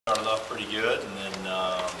Started off pretty good, and then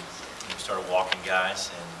we started walking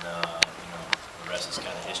guys, and the rest is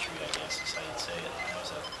kind of history, I guess, is how you'd say it. That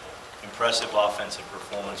was an impressive offensive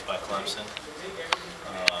performance by Clemson,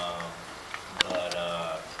 but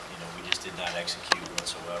we just did not execute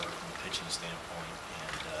whatsoever from a pitching standpoint,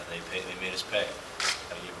 and they made us pay.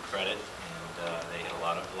 Got to give them credit, and they had a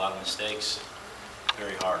lot of mistakes,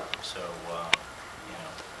 very hard. So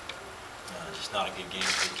just not a good game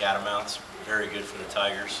for the Catamounts. Very good for the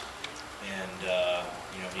Tigers, and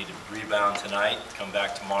need to rebound tonight. Come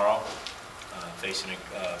back tomorrow, facing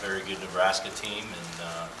a very good Nebraska team, and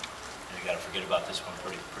you got to forget about this one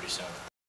pretty soon.